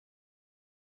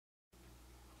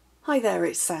Hi there,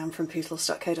 it's Sam from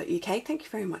Pootles.co.uk. Thank you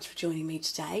very much for joining me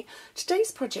today.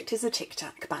 Today's project is a Tic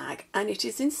Tac bag, and it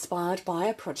is inspired by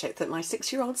a project that my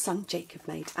 6-year-old son Jacob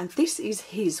made, and this is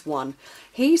his one.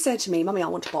 He said to me, "Mummy, I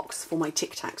want a box for my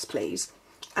Tic Tacs, please."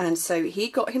 And so he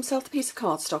got himself the piece of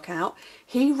cardstock out,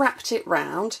 he wrapped it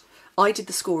round, I did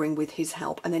the scoring with his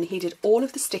help, and then he did all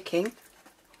of the sticking.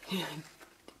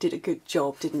 Did a good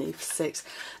job, didn't he, for 6?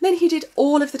 And then he did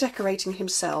all of the decorating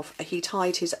himself. He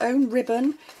tied his own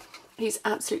ribbon. He's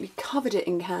absolutely covered it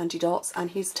in candy dots,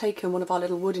 and he's taken one of our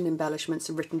little wooden embellishments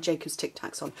and written Jacob's Tic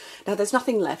Tacs on. Now there's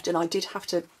nothing left, and I did have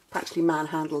to practically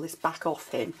manhandle this back off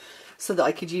him so that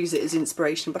I could use it as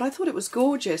inspiration, but I thought it was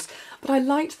gorgeous. But I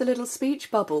liked the little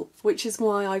speech bubble, which is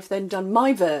why I've then done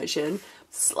my version,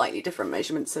 slightly different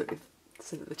measurements so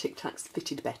that the Tic Tacs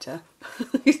fitted better.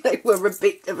 They were a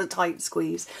bit of a tight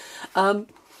squeeze. But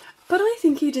I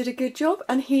think he did a good job,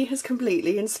 and he has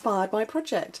completely inspired my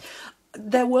project.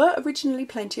 There were originally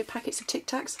plenty of packets of Tic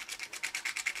Tacs.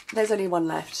 There's only one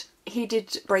left. He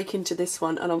did break into this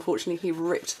one, and unfortunately he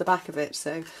ripped the back of it.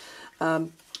 So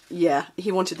yeah, he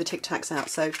wanted the Tic Tacs out.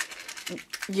 So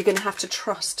you're going to have to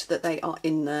trust that they are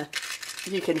in there.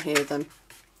 You can hear them.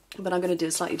 But I'm going to do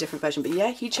a slightly different version. But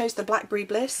yeah, he chose the Blackberry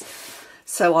Bliss.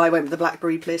 So I went with the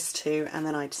Blackberry Bliss too. And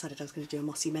then I decided I was going to do a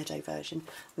Mossy Meadow version.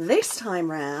 This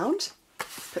time round,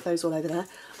 put those all over there,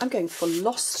 I'm going for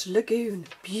Lost Lagoon.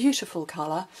 Beautiful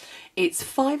colour. It's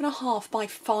 5.5 by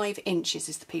 5 inches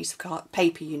is the piece of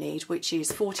paper you need, which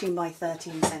is 14 by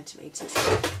 13 centimetres.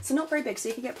 So not very big, so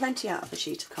you can get plenty out of a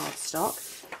sheet of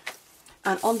cardstock.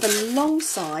 And on the long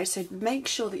side, so make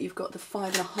sure that you've got the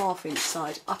 5.5 inch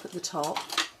side up at the top.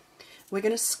 We're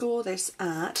going to score this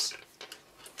at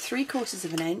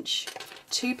 3/4 inch,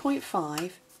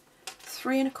 2.5,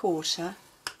 3.25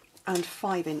 and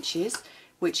 5 inches,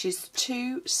 which is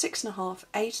 2, 6.5,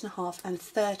 8.5 and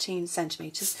 13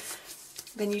 centimetres.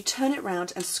 Then you turn it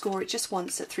round and score it just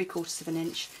once at 3/4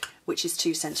 inch, which is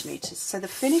 2 centimetres. So the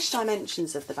finished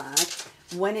dimensions of the bag,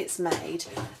 when it's made,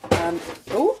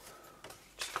 oh,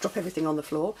 drop everything on the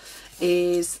floor,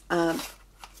 is, oh,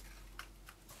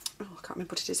 I can't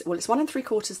remember what it is. Well, it's 1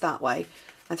 3/4 that way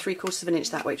and 3/4 inch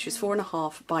that way, which is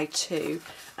 4.5 by 2.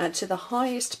 And to the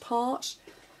highest part,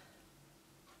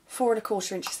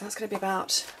 4.25 inches. That's going to be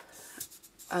about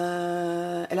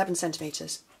 11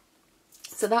 centimetres.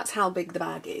 So that's how big the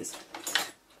bag is.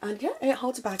 And yeah, it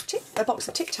holds a box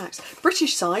of Tic Tacs.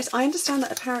 British size. I understand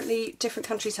that apparently different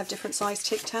countries have different size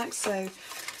Tic Tacs, so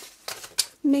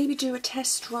maybe do a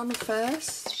test run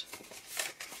first.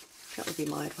 That would be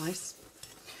my advice.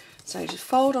 So just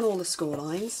fold on all the score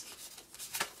lines.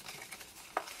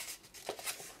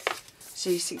 So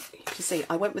you can see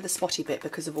I went with the spotty bit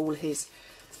because of all his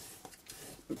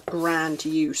grand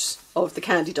use of the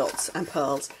candy dots and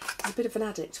pearls. He's a bit of an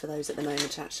addict for those at the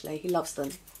moment, actually. He loves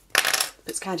them.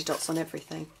 Puts candy dots on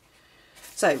everything.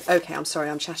 So, okay, I'm sorry,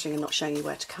 I'm chattering and not showing you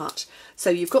where to cut. So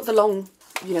you've got the long,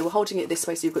 you know, we're holding it this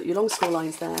way, so you've got your long score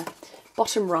lines there.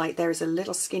 Bottom right, there is a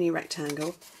little skinny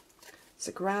rectangle.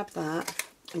 So grab that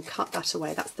and cut that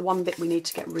away. That's the one bit we need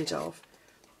to get rid of.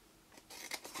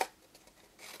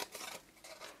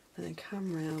 And then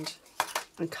come round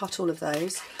and cut all of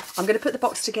those. I'm going to put the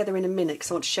box together in a minute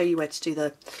because I want to show you where to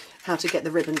do how to get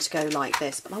the ribbon to go like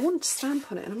this. But I want to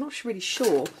stamp on it, and I'm not really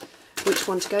sure which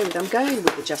one to go with. I'm going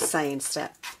with the Just Saying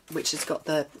step, which has got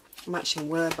the matching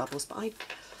word bubbles. But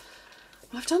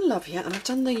I've done Love Yet, and I've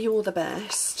done the You're the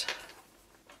Best.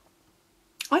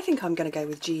 I think I'm going to go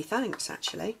with Gee Thanks,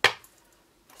 actually.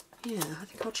 Yeah, I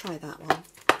think I'll try that one.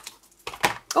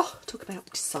 Oh, talk about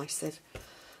decisive.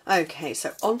 Okay,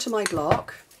 so onto my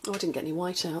block. Oh, I didn't get any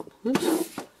white out.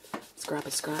 Oops. Let's grab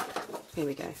a scrap. Here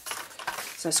we go.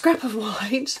 So a scrap of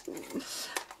white,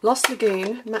 Lost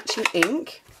Lagoon matching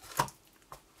ink,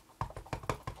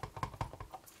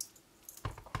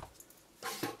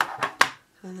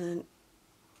 and then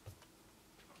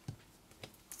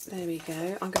there we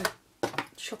go. I'm going to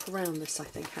chop around this, I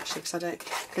think, actually,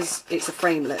 because it's a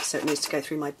framelit, so it needs to go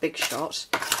through my Big Shot.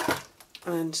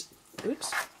 And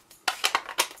oops.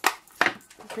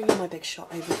 Bring in my Big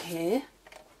Shot over here.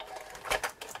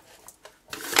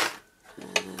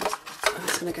 And I'm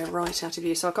just going to go right out of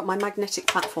view. So I've got my magnetic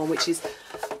platform, which is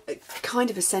kind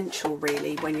of essential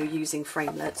really when you're using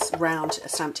framelits round a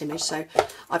stamped image. So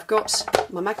I've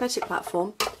got my magnetic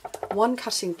platform, one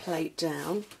cutting plate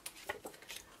down,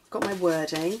 I've got my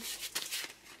wording,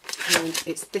 and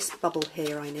it's this bubble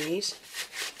here I need.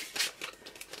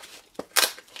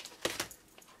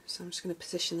 So I'm just going to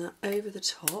position that over the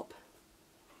top.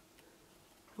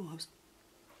 Oh, I was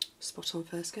spot on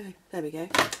first go. There we go.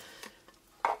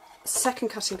 Second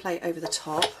cutting plate over the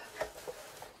top,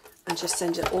 and just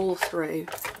send it all through.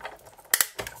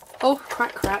 Oh,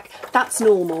 crack, crack. That's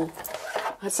normal.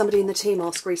 I had somebody in the team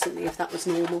ask recently if that was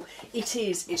normal. It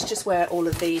is. It's just where all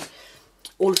of the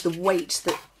weight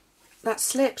that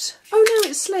slipped. Oh no,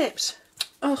 it slipped.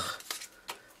 Ugh.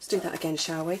 Let's do that again,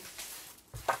 shall we?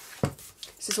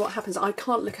 This is what happens. I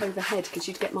can't look overhead because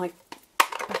you'd get my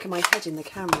back of my head in the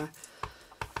camera.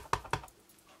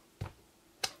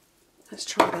 Let's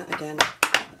try that again.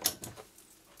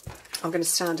 I'm going to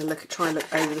stand and try and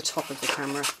look over the top of the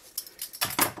camera.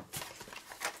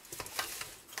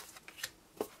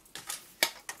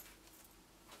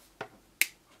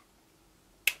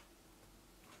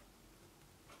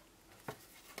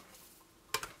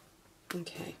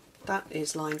 Okay, that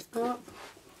is lined up.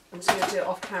 I'm just going to do it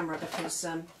off camera because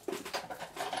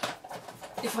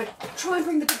if I try and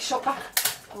bring the big shot back,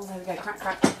 oh there we go, crack,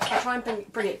 crack. If I try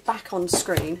and bring it back on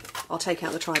screen, I'll take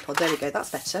out the tripod. There we go, that's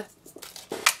better.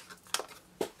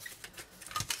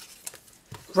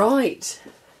 Right,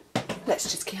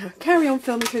 let's just carry on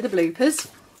filming through the bloopers.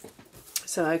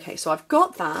 So okay, so I've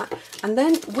got that, and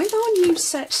then with our new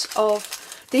set of,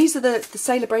 these are the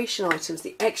celebration items,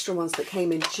 the extra ones that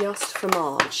came in just for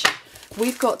March.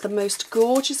 We've got the most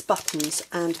gorgeous buttons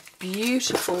and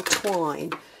beautiful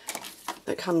twine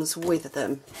that comes with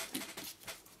them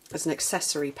as an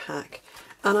accessory pack.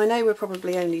 And I know we're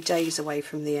probably only days away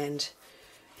from the end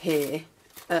here,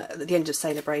 at the end of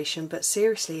celebration, but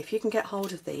seriously, if you can get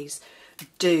hold of these,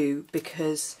 do,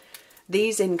 because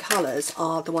these in colours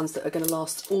are the ones that are going to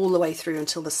last all the way through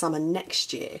until the summer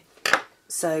next year.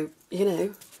 So, you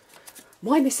know,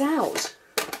 why miss out?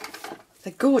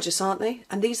 They're gorgeous, aren't they?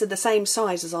 And these are the same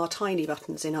size as our tiny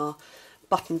buttons in our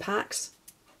button packs.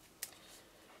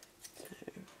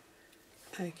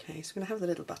 Okay, so we're going to have the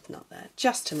little button up there,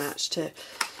 just to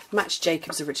match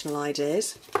Jacob's original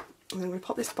ideas. And then I'm going to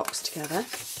pop this box together.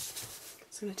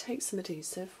 So I'm going to take some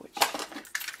adhesive, which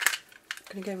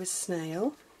I'm going to go with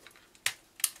snail.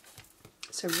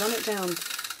 So run it down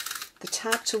the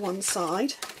tab to one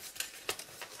side.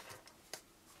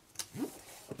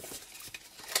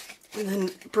 And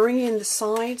then bring in the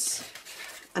sides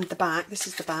and the back. This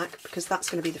is the back because that's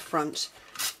going to be the front.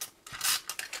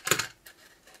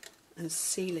 And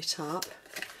seal it up.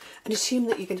 And assume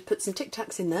that you're going to put some Tic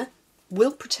Tacs in there.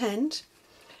 We'll pretend.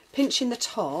 Pinch in the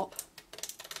top.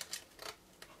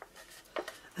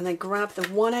 And then grab the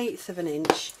 1/8 of an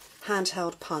inch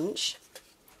handheld punch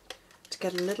to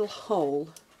get a little hole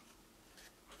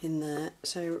in there.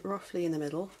 So roughly in the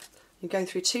middle. You're going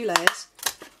through 2 layers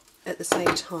at the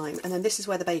same time, and then this is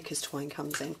where the baker's twine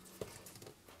comes in.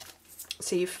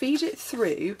 So you feed it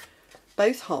through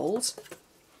both holes.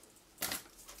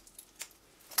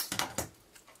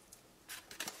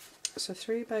 So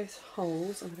through both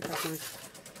holes, I'm going to grab my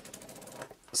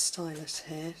stylus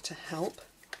here to help.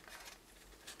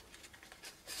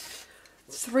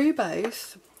 Through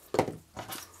both,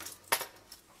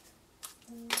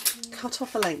 cut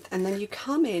off a length, and then you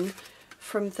come in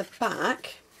from the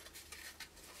back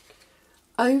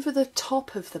over the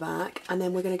top of the back, and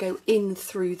then we're going to go in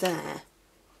through there.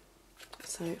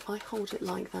 So if I hold it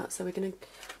like that, so we're going to, I'm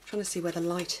trying to see where the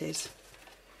light is.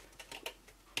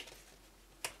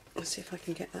 Let's see if I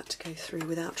can get that to go through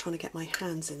without trying to get my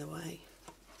hands in the way.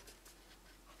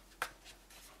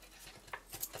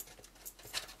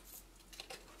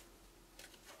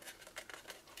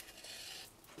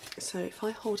 So if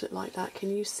I hold it like that,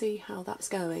 can you see how that's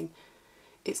going?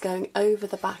 It's going over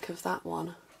the back of that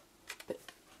one,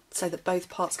 so that both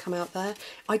parts come out there.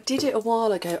 I did it a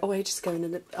while ago, ages ago,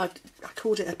 and I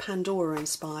called it a Pandora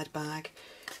inspired bag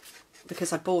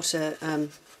because I bought a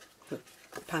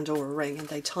Pandora ring and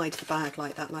they tied the bag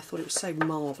like that, and I thought it was so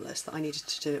marvellous that I needed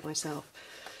to do it myself.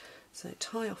 So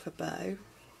tie off a bow,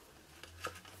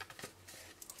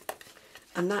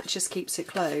 and that just keeps it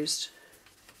closed.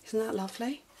 Isn't that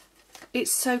lovely?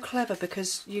 It's so clever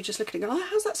because you just look at it and go, oh,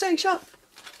 how's that staying shut?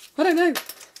 I don't know.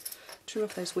 Trim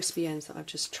off those wispy ends that I've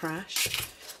just trashed.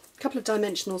 A couple of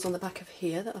dimensionals on the back of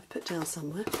here that I've put down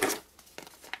somewhere.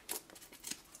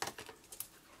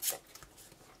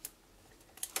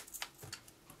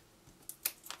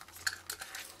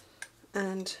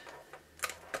 And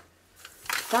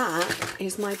that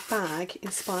is my bag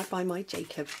inspired by my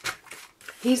Jacob.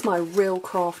 He's my real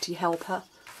crafty helper.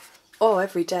 Oh,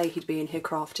 every day he'd be in here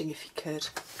crafting if he could.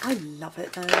 I love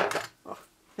it though. Oh,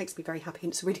 makes me very happy,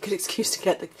 and it's a really good excuse to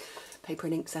get the paper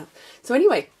and inks out. So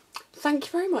anyway, thank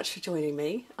you very much for joining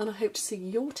me, and I hope to see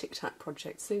your Tic Tac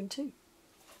project soon too.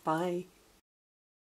 Bye.